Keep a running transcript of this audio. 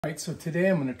All right, so today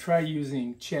I'm going to try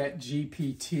using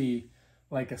ChatGPT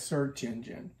like a search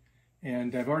engine.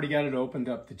 And I've already got it opened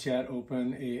up to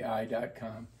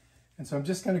chatopenai.com. And so I'm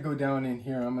just going to go down in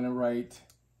here. I'm going to write,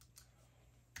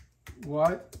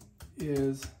 what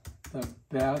is the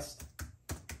best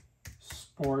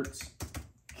sports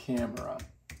camera?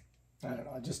 I don't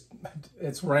know,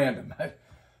 it's random.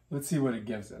 Let's see what it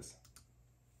gives us.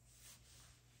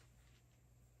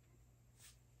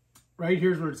 Right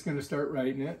here's where it's going to start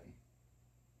writing it.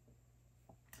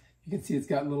 You can see it's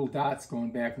got little dots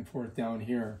going back and forth down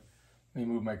here. Let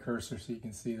me move my cursor so you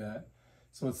can see that.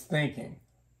 So it's thinking.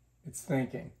 It's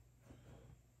thinking.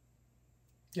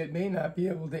 It may not be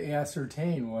able to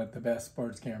ascertain what the best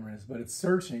sports camera is, but it's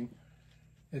searching.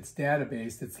 It's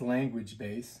data-based. It's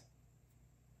language-based.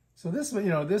 So this,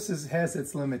 has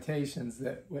its limitations,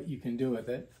 that what you can do with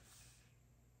it.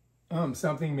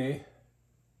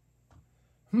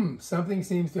 Something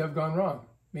seems to have gone wrong.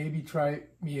 Maybe try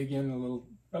me again a little.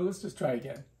 But let's just try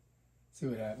again. See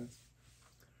what happens.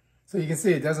 So you can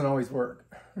see it doesn't always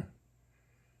work.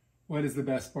 What is the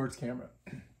best sports camera?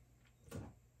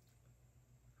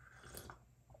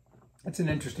 That's an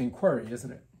interesting query,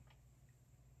 isn't it?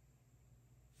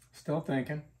 Still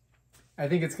thinking. I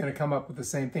think it's going to come up with the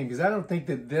same thing because I don't think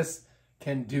that this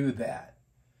can do that.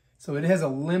 So it has a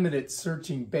limited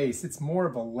searching base. It's more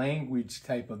of a language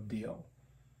type of deal.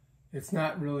 It's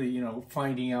not really,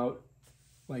 finding out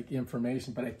like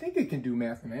information, but I think it can do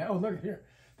mathematics. Oh, look at here.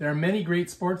 There are many great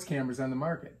sports cameras on the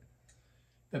market.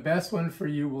 The best one for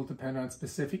you will depend on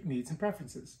specific needs and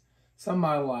preferences. Some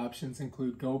model options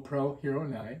include GoPro Hero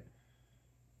 9,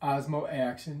 Osmo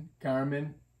Action,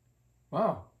 Garmin.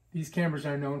 Wow, these cameras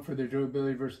are known for their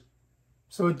durability versus...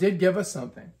 So it did give us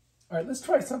something. All right, let's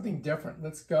try something different.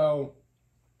 Let's go,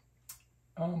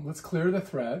 let's clear the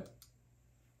thread.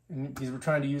 And because we're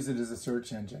trying to use it as a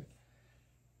search engine.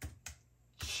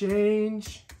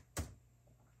 Change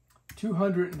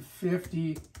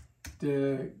 250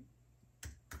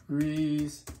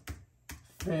 degrees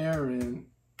Fahrenheit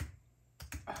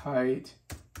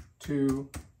to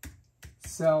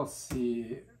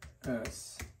Celsius.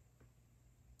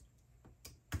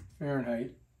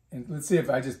 Fahrenheit. And let's see if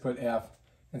I just put F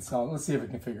and so let's see if we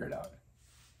can figure it out.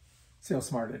 See how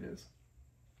smart it is.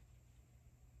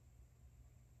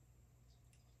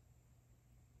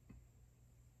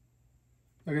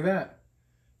 Look at that.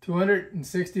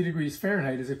 260 degrees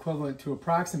Fahrenheit is equivalent to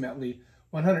approximately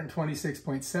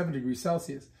 126.7 degrees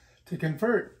Celsius. To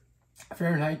convert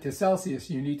Fahrenheit to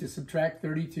Celsius, you need to subtract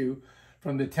 32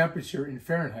 from the temperature in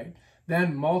Fahrenheit.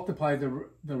 Then multiply the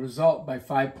result by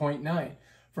 5.9.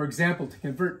 For example, to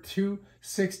convert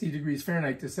 260 degrees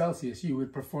Fahrenheit to Celsius, you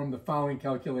would perform the following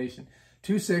calculation.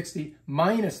 260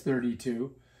 minus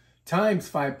 32 times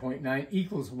 5.9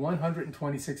 equals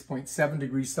 126.7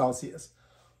 degrees Celsius.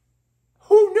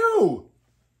 Who knew?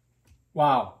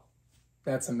 Wow,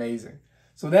 that's amazing.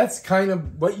 So that's kind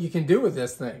of what you can do with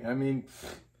this thing. I mean,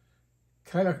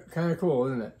 kind of cool,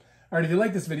 isn't it? All right, if you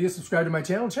like this video, subscribe to my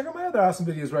channel and check out my other awesome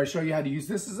videos where I show you how to use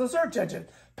this as a search engine.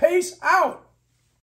 Peace out.